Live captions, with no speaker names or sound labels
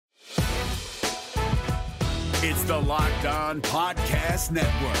It's the Locked On Podcast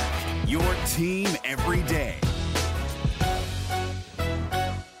Network, your team every day.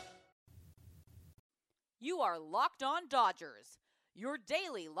 You are Locked On Dodgers, your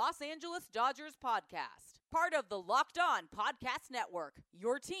daily Los Angeles Dodgers podcast. Part of the Locked On Podcast Network,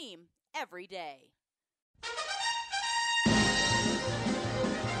 your team every day.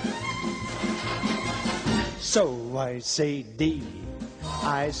 So I say D,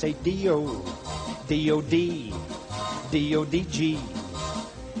 I say D-O, D-O-D, D-O-D-G,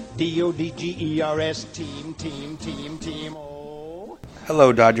 D-O-D-G-E-R-S, team, oh.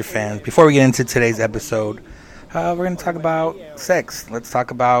 Hello, Dodger fans. Before we get into today's episode, we're going to talk about sex. Let's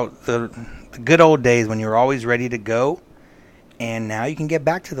talk about the good old days when you were always ready to go, and now you can get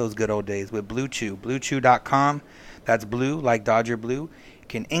back to those good old days with Blue Chew. BlueChew.com. That's blue, like Dodger blue.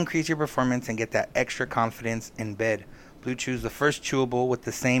 Can increase your performance and get that extra confidence in bed. Blue Chew is the first chewable with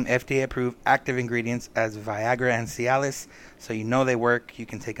the same FDA-approved active ingredients as Viagra and Cialis, so you know they work. You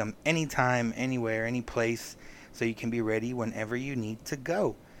can take them anytime, anywhere, any place, so you can be ready whenever you need to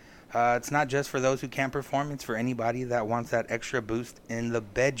go. It's not just for those who can't perform. It's for anybody that wants that extra boost in the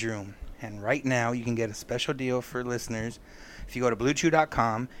bedroom. And right now, you can get a special deal for listeners if you go to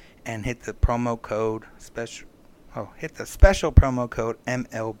BlueChew.com and hit the special promo code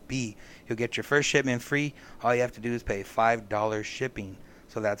MLB. You'll get your first shipment free. All you have to do is pay $5 shipping.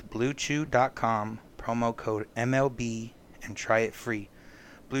 So that's BlueChew.com, promo code MLB, and try it free.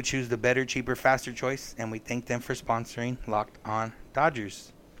 Blue Chew's the better, cheaper, faster choice, and we thank them for sponsoring Locked On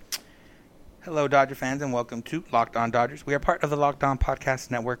Dodgers. Hello, Dodger fans, and welcome to Locked On Dodgers. We are part of the Locked On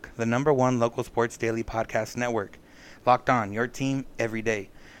Podcast Network, the #1 local sports daily podcast network. Locked On, your team every day.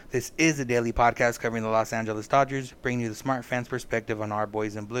 This is a daily podcast covering the Los Angeles Dodgers, bringing you the smart fans' perspective on our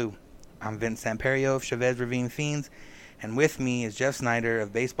boys in blue. I'm Vince Samperio of Chavez Ravine Fiends, and with me is Jeff Snyder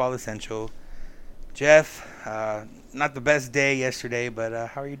of Baseball Essential. Jeff, not the best day yesterday, but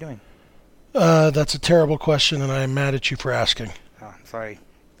how are you doing? That's a terrible question, and I'm mad at you for asking. Oh, I'm sorry.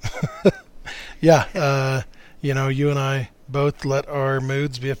 Yeah, you and I both let our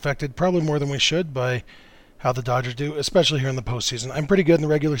moods be affected probably more than we should by how the Dodgers do, especially here in the postseason. I'm pretty good in the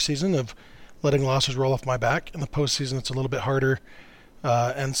regular season of letting losses roll off my back. In the postseason, it's a little bit harder.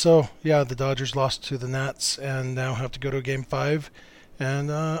 And so, yeah, the Dodgers lost to the Nats and now have to go to Game 5,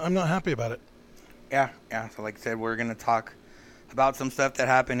 and I'm not happy about it. Yeah. So like I said, we're going to talk about some stuff that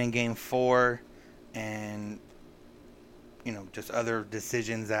happened in Game 4 and, just other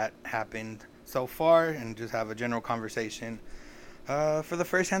decisions that happened so far and just have a general conversation for the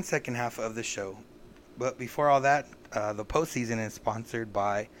first and second half of the show. But before all that, the postseason is sponsored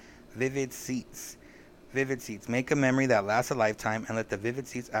by Vivid Seats. Vivid Seats. Make a memory that lasts a lifetime and let the Vivid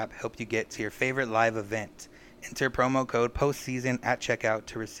Seats app help you get to your favorite live event. Enter promo code postseason at checkout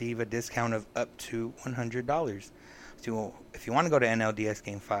to receive a discount of up to $100. So if you want to go to NLDS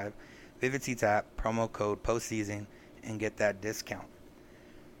Game 5, Vivid Seats app, promo code postseason, and get that discount.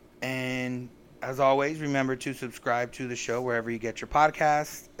 And as always, remember to subscribe to the show wherever you get your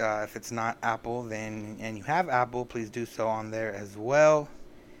podcasts. If it's not Apple, and you have Apple, please do so on there as well.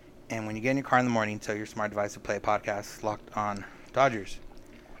 And when you get in your car in the morning, tell your smart device to play a podcast Locked On Dodgers.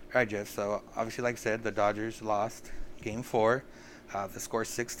 All right, Jeff. So obviously, like I said, the Dodgers lost Game 4. The score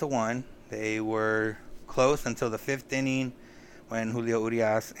 6-1. They were close until the 5th inning when Julio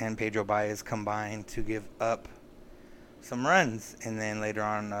Urias and Pedro Baez combined to give up some runs, and then later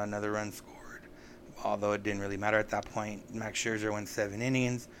on another run scored. Although it didn't really matter at that point. Max Scherzer went 7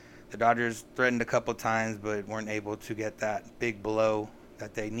 innings. The Dodgers threatened a couple times, but weren't able to get that big blow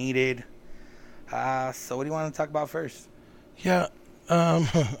that they needed. So what do you want to talk about first? Yeah, I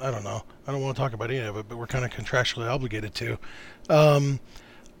don't know. I don't want to talk about any of it, but we're kind of contractually obligated to.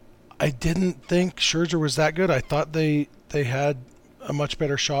 I didn't think Scherzer was that good. I thought they had a much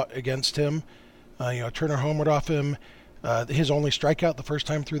better shot against him. Turner homered off him. His only strikeout the first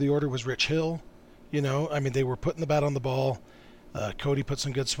time through the order was Rich Hill. They were putting the bat on the ball. Cody put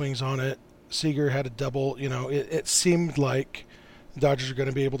some good swings on it. Seager had a double. It seemed like the Dodgers are going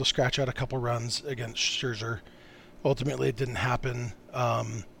to be able to scratch out a couple runs against Scherzer. Ultimately, it didn't happen.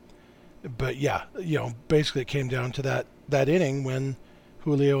 But yeah, basically it came down to that inning when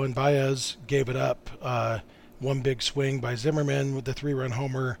Julio and Baez gave it up. One big swing by Zimmerman with the 3-run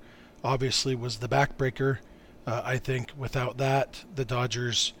homer obviously was the backbreaker. I think without that, the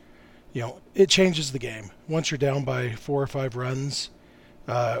Dodgers, it changes the game. Once you're down by 4 or 5 runs,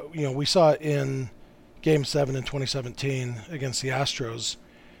 we saw it in Game 7 in 2017 against the Astros.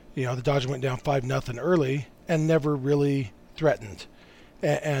 The Dodgers went down 5-0 early and never really threatened.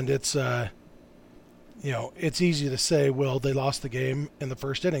 And it's, it's easy to say, well, they lost the game in the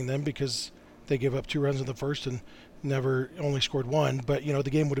first inning then because they gave up 2 runs in the first and only scored 1. But, the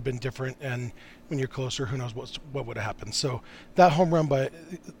game would have been different, and when you're closer, who knows what would have happened. So that home run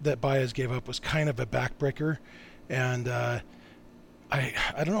that Baez gave up was kind of a backbreaker. And I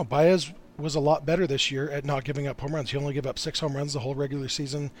don't know, Baez was a lot better this year at not giving up home runs. He only gave up 6 home runs the whole regular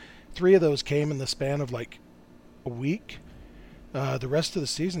season. 3 of those came in the span of like a week. The rest of the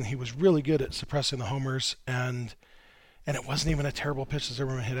season, he was really good at suppressing the homers, and it wasn't even a terrible pitch that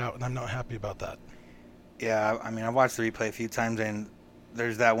Zimmerman hit out, and I'm not happy about that. Yeah, I mean, I've watched the replay a few times, and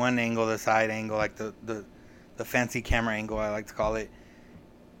there's that one angle, the side angle, like the fancy camera angle, I like to call it.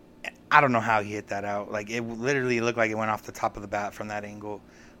 I don't know how he hit that out. Like, it literally looked like it went off the top of the bat from that angle.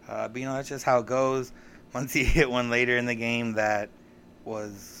 But, that's just how it goes. Once he hit one later in the game that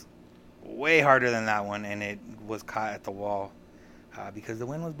was way harder than that one, and it was caught at the wall because the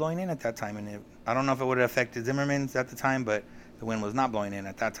wind was blowing in at that time. And I don't know if it would have affected Zimmerman's at the time, but the wind was not blowing in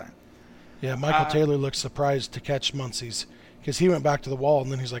at that time. Yeah, Michael Taylor looked surprised to catch Muncy's because he went back to the wall,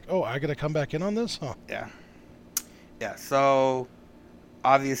 and then he's like, oh, I got to come back in on this? Huh. Yeah, so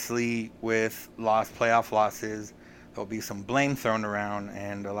obviously with playoff losses, there'll be some blame thrown around,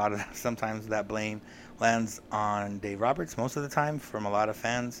 and sometimes that blame lands on Dave Roberts most of the time from a lot of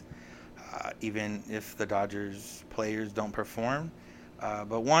fans, even if the Dodgers players don't perform.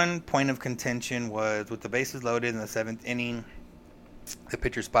 But one point of contention was with the bases loaded in the 7th inning, the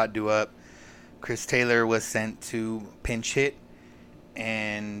pitcher spot due up. Chris Taylor was sent to pinch hit,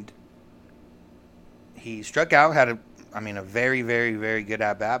 and he struck out, had a very, very, very good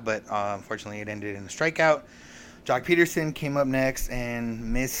at-bat, but unfortunately it ended in a strikeout. Jock Peterson came up next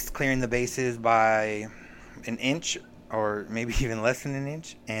and missed clearing the bases by an inch, or maybe even less than an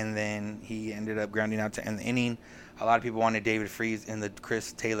inch, and then he ended up grounding out to end the inning. A lot of people wanted David Freese in the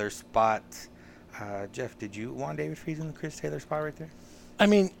Chris Taylor spot. Jeff, did you want David Freese in the Chris Taylor spot right there? I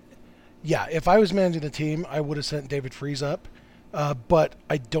mean, yeah, if I was managing the team, I would have sent David Freese up, but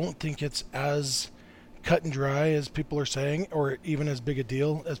I don't think it's as cut and dry as people are saying, or even as big a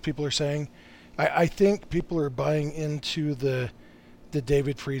deal as people are saying. I think people are buying into the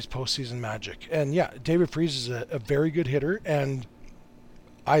David Freese postseason magic. And yeah, David Freese is a very good hitter, and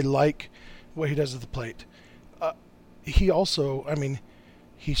I like what he does at the plate. He also,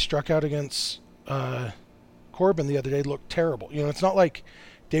 he struck out against Corbin the other day, looked terrible. It's not like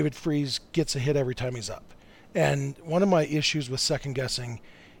David Freese gets a hit every time he's up. And one of my issues with second guessing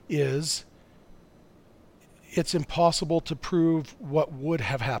is it's impossible to prove what would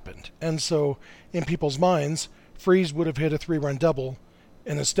have happened. And so in people's minds, Freese would have hit a 3-run double,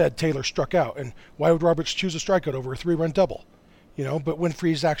 and instead Taylor struck out. And why would Roberts choose a strikeout over a 3-run double? But when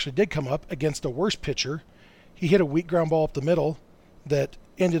Freese actually did come up against a worse pitcher, he hit a weak ground ball up the middle that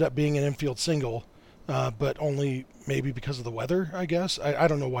ended up being an infield single, but only maybe because of the weather, I guess. I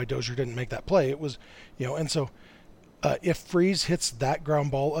don't know why Dozier didn't make that play. It was, and so if Freese hits that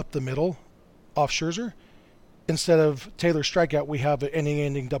ground ball up the middle off Scherzer, instead of Taylor's strikeout, we have an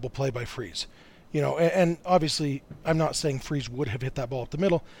inning-ending double play by Freese. And obviously I'm not saying Freese would have hit that ball up the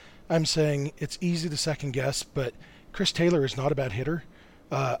middle. I'm saying it's easy to second guess, but Chris Taylor is not a bad hitter.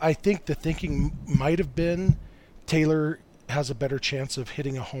 I think the thinking might have been Taylor has a better chance of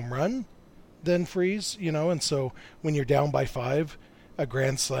hitting a home run than Freese, and so when you're down by 5, a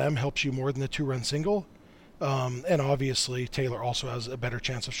grand slam helps you more than a 2-run single. And obviously Taylor also has a better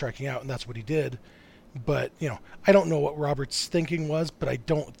chance of striking out, and that's what he did. But, I don't know what Roberts' thinking was, but I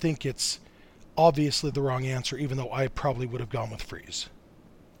don't think it's obviously the wrong answer, even though I probably would have gone with Freese.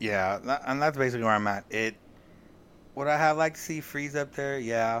 Yeah, and that's basically where I'm at. Would I have liked to see Freese up there?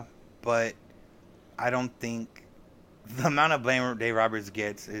 Yeah, but I don't think the amount of blame Dave Roberts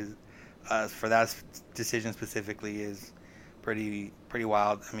gets is for that decision specifically is pretty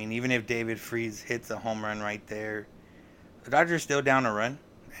wild. Even if David Freese hits a home run right there, the Dodgers are still down a run.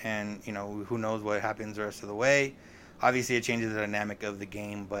 And, who knows what happens the rest of the way. Obviously, it changes the dynamic of the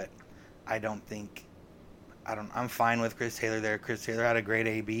game, but I'm fine with Chris Taylor there. Chris Taylor had a great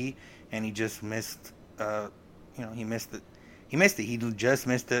AB, and he just missed, he missed it. He just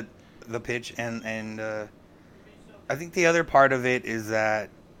missed the pitch. And I think the other part of it is that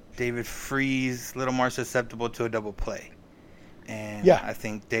David Freese a little more susceptible to a double play. And yeah. I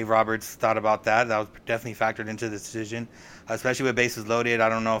think Dave Roberts thought about that. That was definitely factored into the decision, especially with bases loaded. I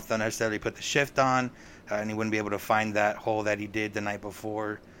don't know if they'll necessarily put the shift on, and he wouldn't be able to find that hole that he did the night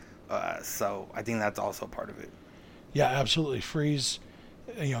before. So I think that's also part of it. Yeah, absolutely. Freese,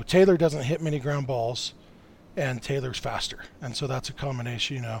 Taylor doesn't hit many ground balls, and Taylor's faster. And so that's a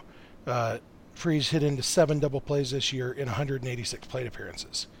combination, Freese hit into 7 double plays this year in 186 plate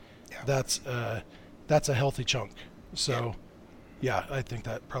appearances. Yeah. That's a healthy chunk. So... Yeah, I think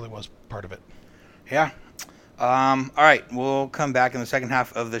that probably was part of it. Yeah. All right, we'll come back in the second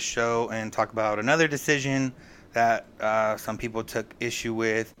half of the show and talk about another decision that some people took issue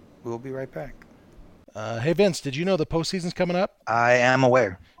with. We'll be right back. Hey, Vince, did you know the postseason's coming up? I am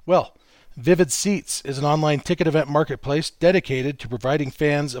aware. Well, Vivid Seats is an online ticket event marketplace dedicated to providing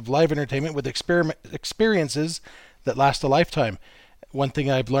fans of live entertainment with experiences that last a lifetime. One thing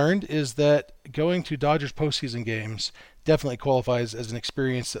I've learned is that going to Dodgers postseason games definitely qualifies as an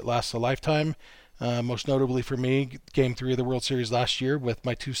experience that lasts a lifetime. Most notably for me, Game 3 of the World Series last year with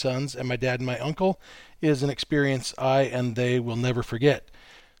my two sons and my dad and my uncle is an experience I and they will never forget.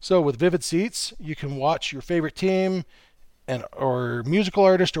 So with Vivid Seats, you can watch your favorite team or musical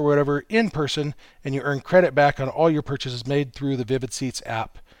artist or whatever in person, and you earn credit back on all your purchases made through the Vivid Seats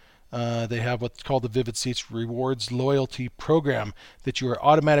app. They have what's called the Vivid Seats Rewards Loyalty Program that you are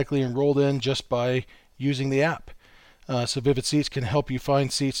automatically enrolled in just by using the app. So Vivid Seats can help you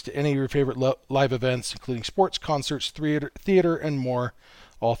find seats to any of your favorite live events, including sports, concerts, theater, and more,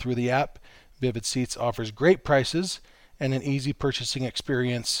 all through the app. Vivid Seats offers great prices and an easy purchasing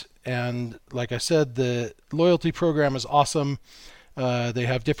experience. And like I said, the loyalty program is awesome. They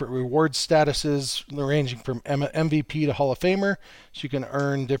have different reward statuses ranging from MVP to Hall of Famer, so you can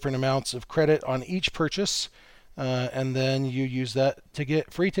earn different amounts of credit on each purchase, and then you use that to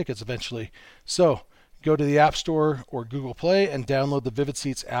get free tickets eventually. So go to the App Store or Google Play and download the Vivid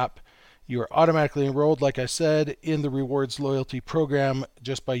Seats app. You are automatically enrolled, like I said, in the Rewards Loyalty Program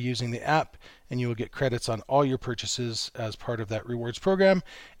just by using the app, and you will get credits on all your purchases as part of that rewards program.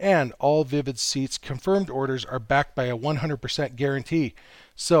 And all Vivid Seats confirmed orders are backed by a 100% guarantee.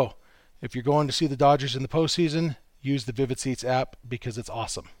 So if you're going to see the Dodgers in the postseason, use the Vivid Seats app because it's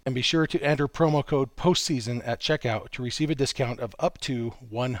awesome. And be sure to enter promo code POSTSEASON at checkout to receive a discount of up to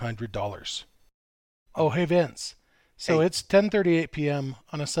 $100. Oh, hey, Vince. So Hey. It's 10:38 p.m.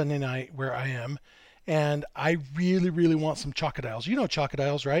 on a Sunday night where I am, and I really, really want some Chocodiles. You know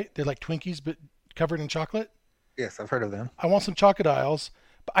Chocodiles, right? They're like Twinkies, but covered in chocolate. Yes, I've heard of them. I want some Chocodiles,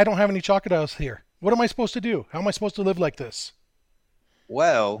 but I don't have any Chocodiles here. What am I supposed to do? How am I supposed to live like this?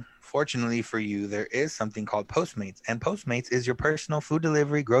 Well, fortunately for you, there is something called Postmates, and Postmates is your personal food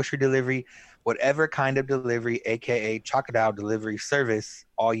delivery, grocery delivery, whatever kind of delivery, aka Chocodile delivery service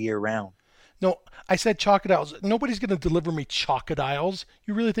all year round. No, I said Chocodiles. Nobody's going to deliver me Chocodiles.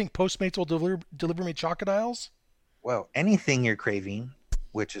 You really think Postmates will deliver me Chocodiles? Well, anything you're craving,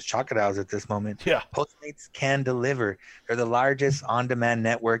 which is Chocodiles at this moment, Yeah. Postmates can deliver. They're the largest on-demand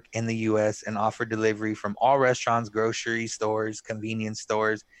network in the U.S. and offer delivery from all restaurants, grocery stores, convenience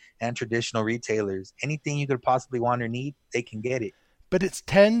stores, and traditional retailers. Anything you could possibly want or need, they can get it. But it's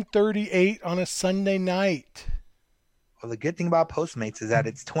 10:38 on a Sunday night. Well, the good thing about Postmates is that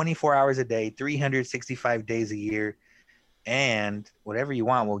it's 24 hours a day, 365 days a year, and whatever you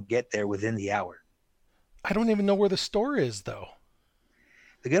want will get there within the hour. I don't even know where the store is, though.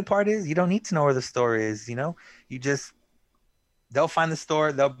 The good part is you don't need to know where the store is, they'll find the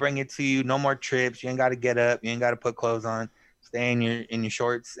store, they'll bring it to you, no more trips, you ain't got to get up, you ain't got to put clothes on, stay in your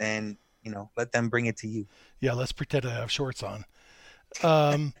shorts and, let them bring it to you. Yeah, let's pretend I have shorts on.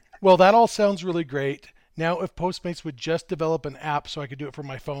 Well, that all sounds really great. Now, if Postmates would just develop an app so I could do it from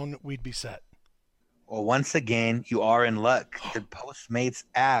my phone, we'd be set. Well, once again, you are in luck. The Postmates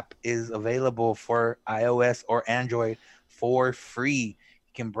app is available for iOS or Android for free.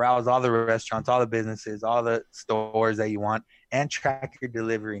 You can browse all the restaurants, all the businesses, all the stores that you want, and track your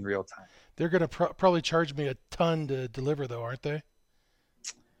delivery in real time. They're going to probably charge me a ton to deliver, though, aren't they?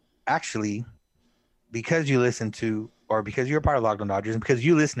 Actually, because you listen to, or because you're a part of Locked On Dodgers, and because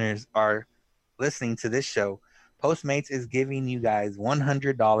you listeners are listening to this show, Postmates is giving you guys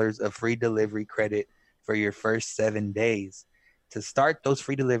 $100 of free delivery credit for your first 7 days. To start those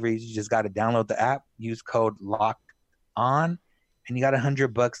free deliveries, you just got to download the app, use code LOCKED ON, and you got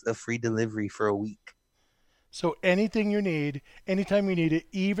 $100 of free delivery for a week. So anything you need, anytime you need it,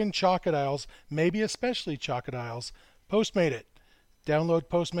 even Chocodiles, maybe especially Chocodiles, Postmate it. Download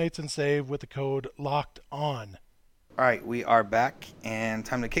Postmates and save with the code LOCKED ON. All right, we are back, and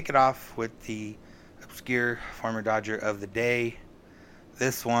time to kick it off with the obscure former Dodger of the day.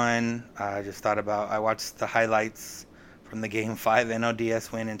 This one, I just thought about, I watched the highlights from the Game 5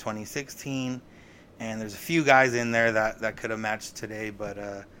 NLDS win in 2016, and there's a few guys in there that could have matched today, but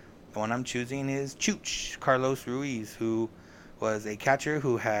the one I'm choosing is Chooch, Carlos Ruiz, who was a catcher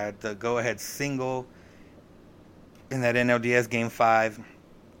who had the go-ahead single in that NLDS Game 5.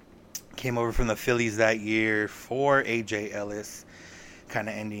 Came over from the Phillies that year for A.J. Ellis, kind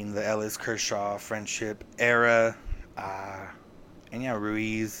of ending the Ellis-Kershaw friendship era. And yeah,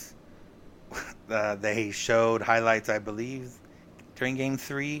 Ruiz, they showed highlights, I believe, during Game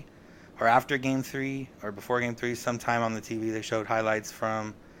 3 or after Game 3 or before Game 3, sometime on the TV they showed highlights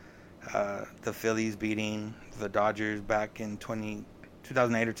from the Phillies beating the Dodgers back in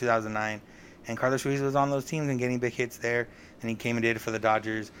 2008 or 2009. And Carlos Ruiz was on those teams and getting big hits there. And he came and did it for the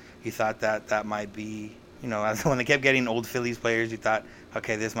Dodgers. He thought that might be, when they kept getting old Phillies players, he thought,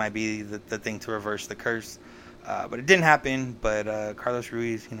 okay, this might be the thing to reverse the curse. But it didn't happen. But Carlos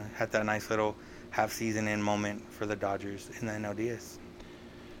Ruiz, had that nice little half-season in moment for the Dodgers in the NLDS.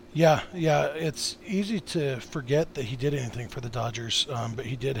 Yeah, it's easy to forget that he did anything for the Dodgers, but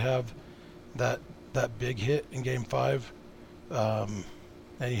he did have that big hit in Game 5, and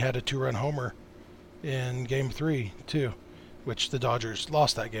he had a 2-run homer in Game 3 too, which the Dodgers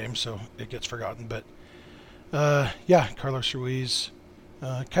lost that game, so it gets forgotten. But Carlos Ruiz,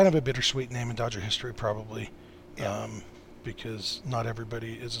 kind of a bittersweet name in Dodger history probably, because not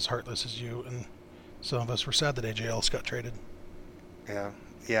everybody is as heartless as you, and some of us were sad that AJ Ellis got traded.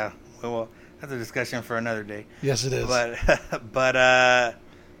 Yeah. Well, that's a discussion for another day. Yes, it is. But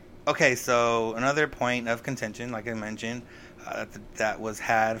okay. So another point of contention, like I mentioned, that was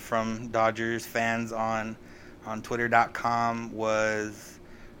had from Dodgers fans on Twitter.com was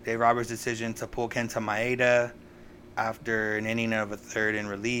Dave Roberts' decision to pull Kenta Maeda after an inning of a third in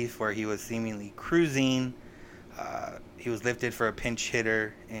relief where he was seemingly cruising. He was lifted for a pinch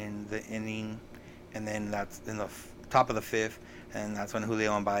hitter in the inning, and then that's in the top of the fifth. And that's when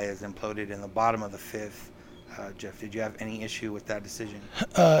Julio Baez imploded in the bottom of the fifth. Jeff, did you have any issue with that decision?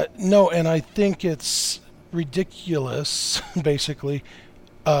 No, and I think it's ridiculous, basically.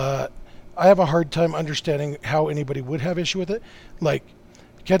 I have a hard time understanding how anybody would have issue with it. Like,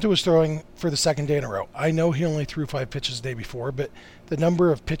 Kenta was throwing for the second day in a row. I know he only threw 5 pitches the day before, but the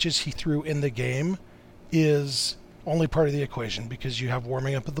number of pitches he threw in the game is only part of the equation, because you have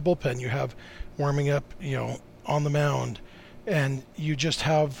warming up at the bullpen, you have warming up, on the mound, and you just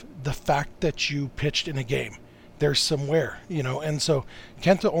have the fact that you pitched in a game. There's some wear, and so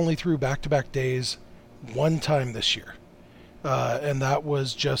Kenta only threw back-to-back days one time this year. And that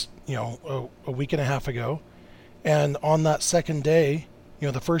was just, a week and a half ago. And on that second day,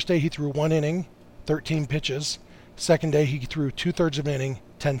 the first day he threw 1 inning, 13 pitches. Second day he threw 2/3 of an inning,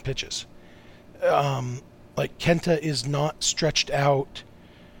 10 pitches. Kenta is not stretched out,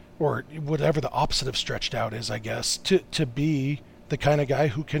 or whatever the opposite of stretched out is, I guess, to be the kind of guy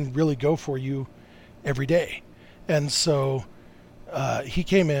who can really go for you every day. And so he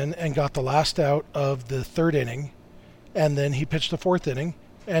came in and got the last out of the third inning, and then he pitched the fourth inning,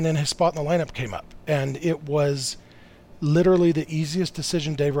 and then his spot in the lineup came up. And it was literally the easiest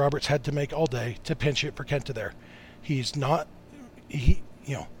decision Dave Roberts had to make all day to pinch hit for Kenta there.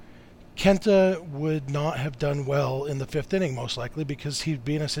 Kenta would not have done well in the fifth inning, most likely, because he'd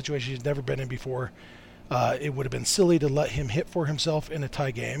be in a situation he's never been in before. It would have been silly to let him hit for himself in a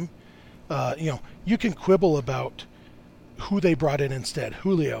tie game. You can quibble about who they brought in instead.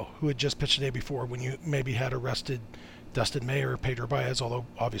 Julio, who had just pitched the day before when you maybe had arrested Dustin May or Pedro Baez, although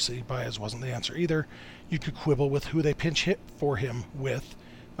obviously Baez wasn't the answer either. You could quibble with who they pinch hit for him with,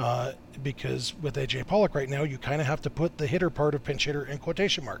 because with A.J. Pollock right now, you kind of have to put the hitter part of pinch hitter in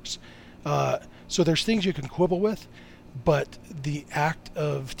quotation marks. So there's things you can quibble with, but the act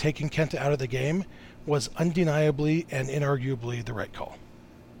of taking Kenta out of the game was undeniably and inarguably the right call.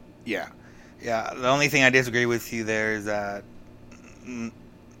 Yeah. The only thing I disagree with you there is that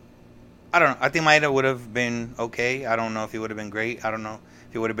I don't know. I think Maeda would have been okay. I don't know if he would have been great. I don't know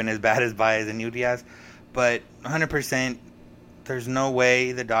if he would have been as bad as Baez and Urias. But 100%, there's no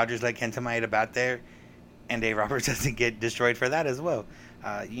way the Dodgers let Kenta Maeda bat there, and Dave Roberts doesn't get destroyed for that as well.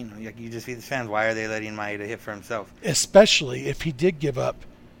 You just feed the fans. Why are they letting Maeda hit for himself? Especially if he did give up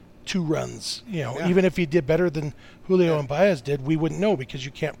 2 runs. Even if he did better than Julio and Baez did, we wouldn't know, because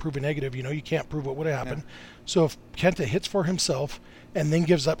you can't prove a negative. You can't prove what would have happened. Yeah. So if Kenta hits for himself and then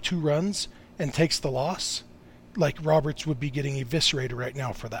gives up 2 runs and takes the loss, like, Roberts would be getting eviscerated right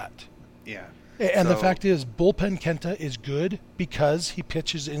now for that. Yeah. And the fact is, bullpen Kenta is good because he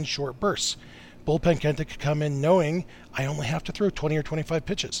pitches in short bursts. Bullpen Kenta could come in knowing I only have to throw 20 or 25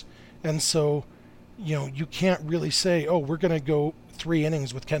 pitches. And so, you can't really say, oh, we're going to go 3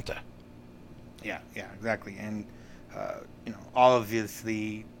 innings with Kenta. Yeah, exactly. And,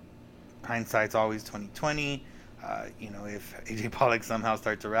 obviously, hindsight's always 20/20. If A.J. Pollock somehow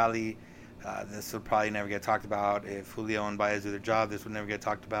starts to rally, this would probably never get talked about. If Julio and Baez do their job, this would never get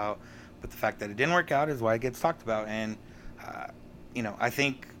talked about. But the fact that it didn't work out is why it gets talked about. And, I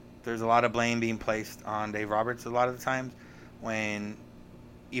think there's a lot of blame being placed on Dave Roberts a lot of the times, when,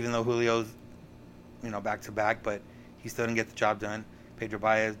 even though Julio's, back-to-back, but he still didn't get the job done. Pedro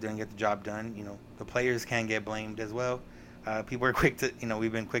Baez didn't get the job done. The players can get blamed as well. People are quick to,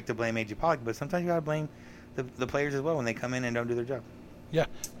 we've been quick to blame A.J. Pollock, but sometimes you got to blame the players as well when they come in and don't do their job. Yeah,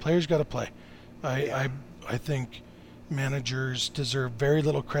 players got to play. I think managers deserve very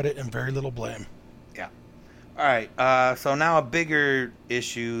little credit and very little blame. Yeah. All right. So now a bigger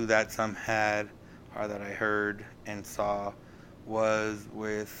issue that some had, or that I heard and saw, was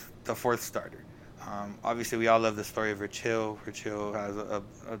with the fourth starter. Obviously, we all love the story of Rich Hill. Rich Hill has a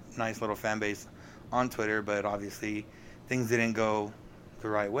nice little fan base on Twitter, but obviously things didn't go the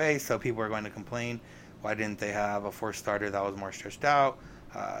right way, so people are going to complain. Why didn't they have a fourth starter that was more stretched out?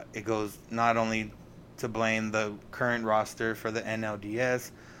 It goes not only to blame the current roster for the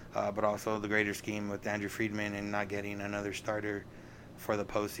NLDS, but also the greater scheme with Andrew Friedman and not getting another starter for the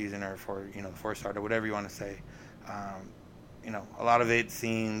postseason, or for the fourth starter, whatever you want to say. A lot of it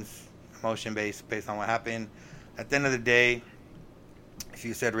seems emotion-based based on what happened. At the end of the day, if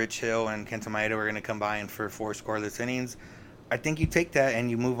you said Rich Hill and Kenta Maeda were going to combine for 4 scoreless innings, I think you take that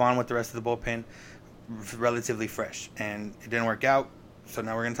and you move on with the rest of the bullpen relatively fresh. And it didn't work out, so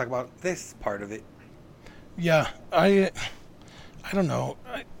now we're going to talk about this part of it. Yeah, I don't know.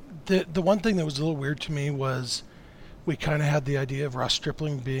 The one thing that was a little weird to me was we kind of had the idea of Ross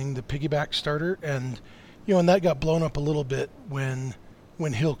Stripling being the piggyback starter, and and that got blown up a little bit when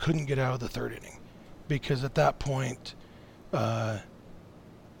Hill couldn't get out of the third inning, because at that point,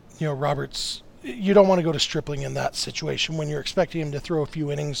 Roberts, you don't want to go to Stripling in that situation. When you're expecting him to throw a few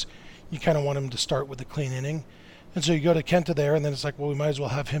innings, you kind of want him to start with a clean inning. And so you go to Kenta there, and then it's like, well, we might as well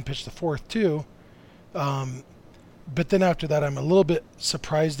have him pitch the fourth too. But then after that, I'm a little bit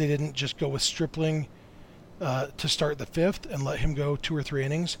surprised they didn't just go with Stripling to start the fifth and let him go 2 or 3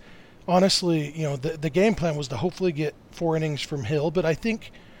 innings. Honestly, the game plan was to hopefully get 4 innings from Hill, but I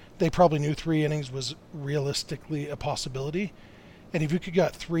think they probably knew 3 innings was realistically a possibility. And if you could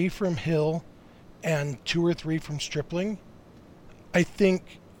got 3 from Hill and 2 or 3 from Stripling, I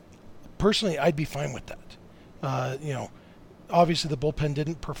think personally I'd be fine with that. Obviously the bullpen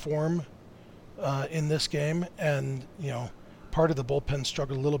didn't perform in this game, and part of the bullpen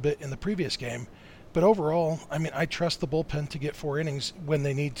struggled a little bit in the previous game. But overall, I trust the bullpen to get 4 innings when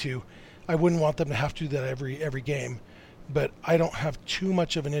they need to. I wouldn't want them to have to do that every game, but I don't have too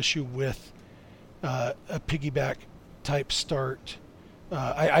much of an issue with a piggyback type start.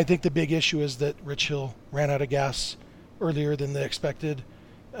 I think the big issue is that Rich Hill ran out of gas earlier than they expected,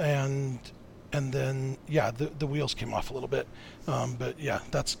 and then the wheels came off a little bit. But yeah,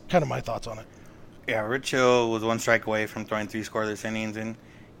 that's kind of my thoughts on it. Yeah, Rich Hill was 1 strike away from throwing 3 scoreless innings, and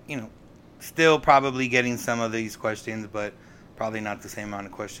still probably getting some of these questions, but probably not the same amount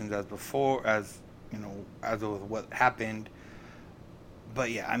of questions as before, as with what happened. But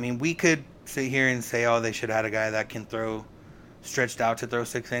yeah, we could sit here and say, oh, they should have had a guy that can throw stretched out to throw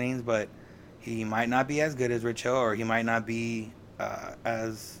 6 innings, but he might not be as good as Rich Hill, or he might not be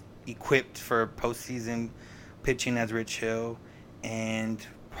as equipped for postseason pitching as Rich Hill, and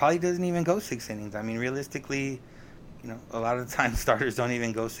probably doesn't even go 6 innings. Realistically, a lot of the time starters don't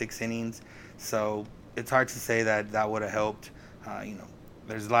even go 6 innings, so it's hard to say that would have helped.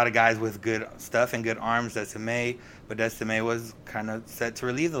 There's a lot of guys with good stuff and good arms. Desime, but Desime was kind of set to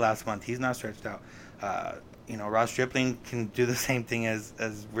relieve the last month. He's not stretched out. Ross Stripling can do the same thing as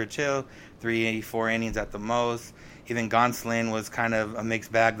Rich Hill, 384 innings at the most. Even Gonsolin was kind of a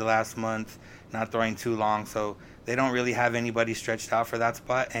mixed bag the last month, not throwing too long, so they don't really have anybody stretched out for that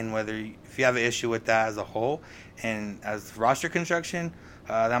spot. And if you have an issue with that as a whole and as roster construction,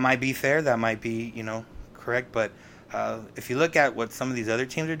 that might be fair, that might be correct. But if you look at what some of these other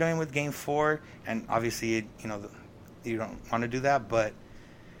teams are doing with Game 4, and obviously you don't want to do that, but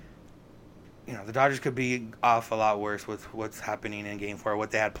the Dodgers could be off a lot worse with what's happening in Game 4,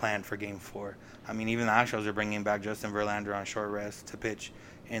 what they had planned for Game 4. Even the Astros are bringing back Justin Verlander on short rest to pitch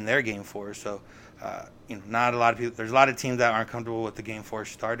in their Game 4. So, not a lot of people. There's a lot of teams that aren't comfortable with the Game 4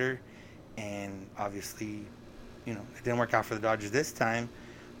 starter, and obviously, it didn't work out for the Dodgers this time.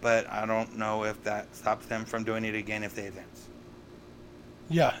 But I don't know if that stops them from doing it again if they advance.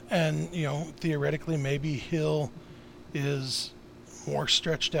 Yeah, and theoretically, maybe Hill is more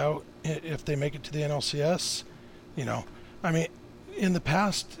stretched out if they make it to the NLCS. In the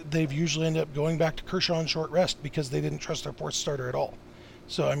past, they've usually ended up going back to Kershaw on short rest because they didn't trust their 4th starter at all.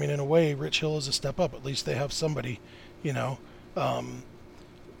 So, in a way, Rich Hill is a step up. At least they have somebody,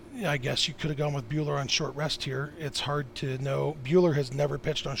 I guess you could have gone with Buehler on short rest here. It's hard to know. Buehler has never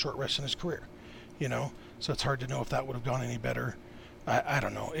pitched on short rest in his career, so it's hard to know if that would have gone any better. I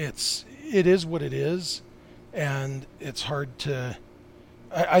don't know. It is what it is, and it's hard to.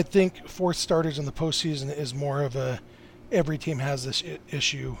 I think 4th starters in the postseason is more of a every team has this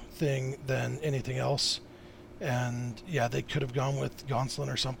issue thing than anything else. And yeah, they could have gone with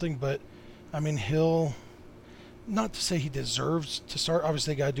Gonsolin or something, but I mean, Hill, not to say he deserves to start.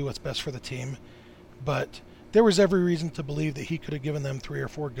 Obviously, they got to do what's best for the team, but there was every reason to believe that he could have given them 3 or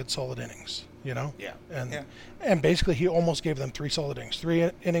 4 good solid innings, you know? Yeah. And basically he almost gave them 3 solid innings. 3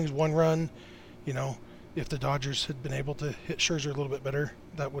 innings, 1 run. You know, if the Dodgers had been able to hit Scherzer a little bit better,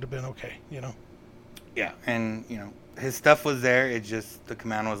 that would have been okay, you know? Yeah, and, you know, his stuff was there. It just, the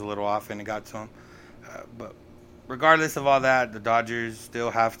command was a little off and it got to him. But regardless of all that, the Dodgers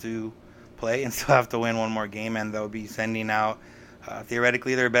still have to play and still have to win one more game, and they'll be sending out,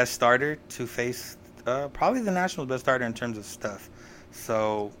 theoretically, their best starter to face probably the Nationals' best starter in terms of stuff.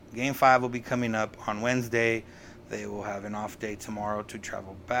 So Game 5 will be coming up on Wednesday. They will have an off day tomorrow to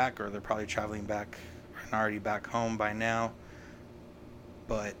travel back, or they're probably traveling back and already back home by now.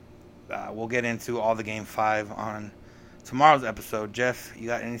 But we'll get into all the Game 5 on tomorrow's episode. Jeff, you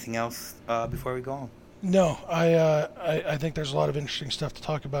got anything else before we go on? No, I think there's a lot of interesting stuff to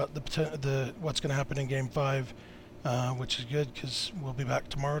talk about. The what's going to happen in Game 5, which is good because we'll be back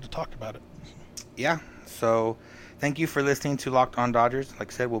tomorrow to talk about it. Yeah, so thank you for listening to Locked On Dodgers.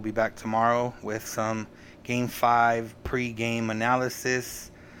 Like I said, we'll be back tomorrow with some Game 5 pre-game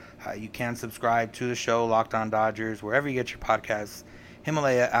analysis. You can subscribe to the show, Locked On Dodgers, wherever you get your podcasts.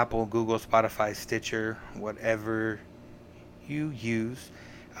 Himalaya, Apple, Google, Spotify, Stitcher, whatever you use.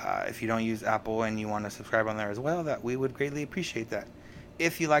 If you don't use Apple and you want to subscribe on there as well, that we would greatly appreciate that.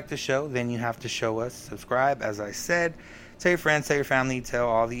 If you like the show, then you have to show us. Subscribe, as I said. Tell your friends, tell your family, tell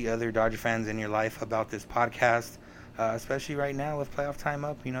all the other Dodger fans in your life about this podcast, especially right now with playoff time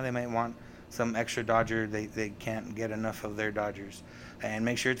up. You know, they might want some extra Dodger. They can't get enough of their Dodgers. And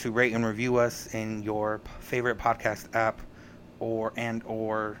make sure to rate and review us in your favorite podcast app or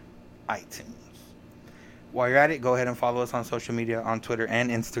iTunes. While you're at it, go ahead and follow us on social media on Twitter and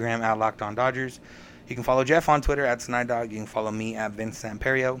Instagram at Locked On Dodgers. You can follow Jeff on Twitter at SnyDog. You can follow me at Vince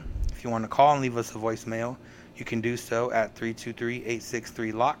Samperio. If you want to call and leave us a voicemail, you can do so at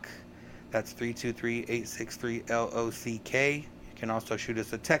 323-863-LOCK. That's 323-863-LOCK. You can also shoot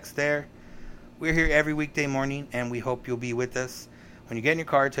us a text there. We're here every weekday morning, and we hope you'll be with us. When you get in your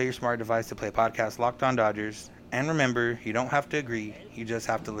car, tell your smart device to play podcast Locked On Dodgers. And remember, you don't have to agree. You just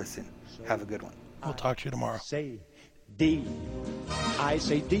have to listen. Have a good one. We'll talk to you tomorrow. Say D. I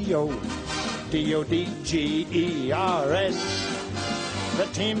say D-O. D-O-D-G-E-R-S. The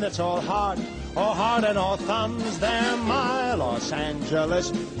team that's all heart and all thumbs. They're my Los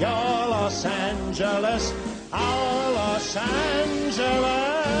Angeles, your Los Angeles, our Los Angeles.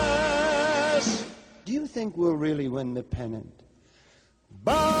 Do you think we'll really win the pennant?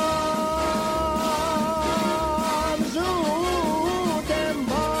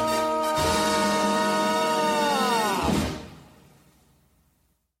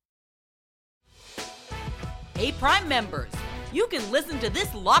 Hey, Prime members, you can listen to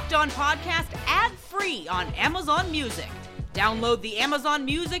this Locked On podcast ad-free on Amazon Music. Download the Amazon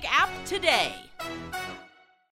Music app today.